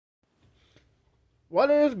What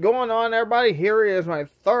is going on, everybody? Here is my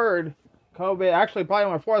third COVID, actually probably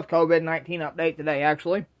my fourth COVID-19 update today,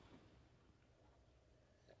 actually.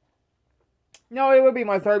 No, it would be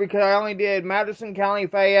my third because I only did Madison County,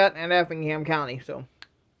 Fayette, and Effingham County. So,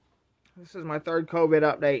 this is my third COVID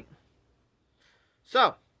update.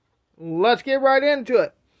 So, let's get right into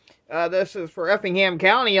it. This is for Effingham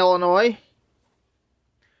County, Illinois.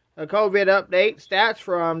 A COVID update, stats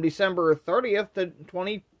from December 30th to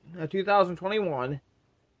 2021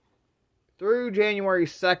 through January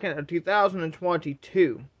 2nd of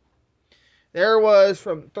 2022. There was,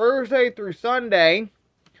 from Thursday through Sunday,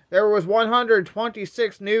 there was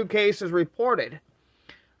 126 new cases reported.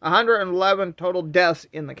 111 total deaths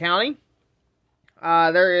in the county.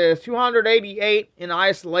 There is 288 in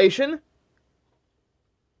isolation.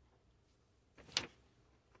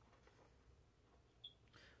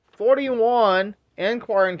 $41 in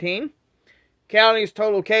quarantine. County's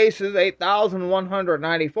total cases,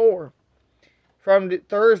 8,194. From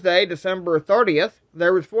Thursday, December 30th,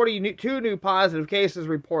 there was 42 new positive cases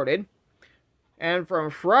reported. And from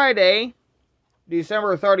Friday,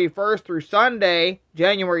 December 31st through Sunday,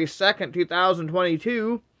 January 2nd,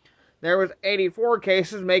 2022, there was 84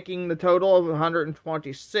 cases, making the total of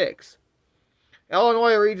 126.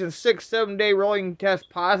 Illinois Region 6 7-day rolling test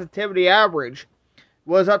positivity average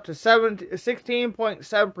was up to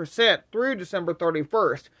 16.7% through December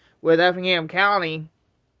 31st, with Effingham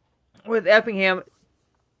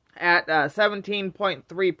at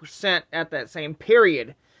 17.3% at that same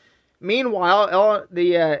period. Meanwhile,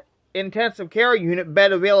 the intensive care unit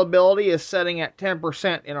bed availability is sitting at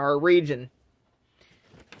 10% in our region.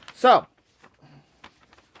 So,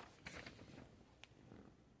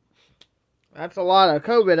 that's a lot of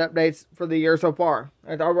COVID updates for the year so far.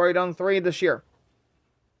 I've already done 3 this year.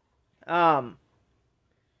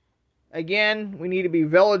 Again, we need to be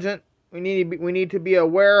vigilant. We need to be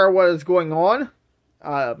aware of what is going on.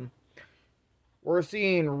 We're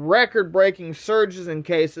seeing record-breaking surges in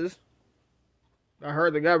cases. I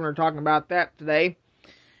heard the governor talking about that today.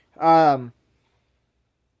 And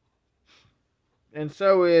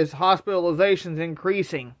so is hospitalizations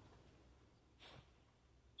increasing.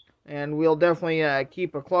 And we'll definitely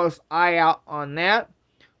keep a close eye out on that.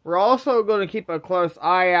 We're also going to keep a close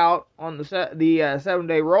eye out on the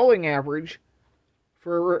 7-day rolling average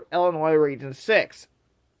for Illinois Region 6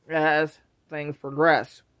 as things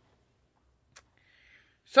progress.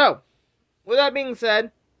 So, with that being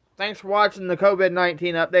said, thanks for watching the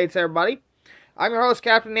COVID-19 updates, everybody. I'm your host,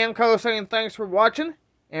 Captain Namco, saying thanks for watching.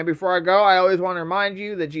 And before I go, I always want to remind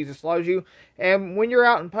you that Jesus loves you. And when you're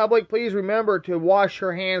out in public, please remember to wash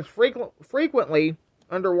your hands frequently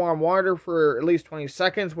under warm water for at least 20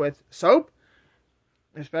 seconds with soap,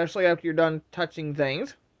 especially after you're done touching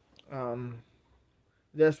things.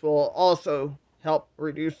 This will also help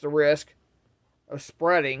reduce the risk of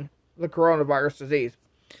spreading the coronavirus disease.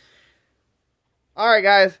 Alright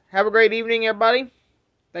guys, have a great evening everybody.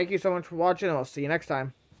 Thank you so much for watching, and I'll see you next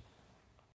time.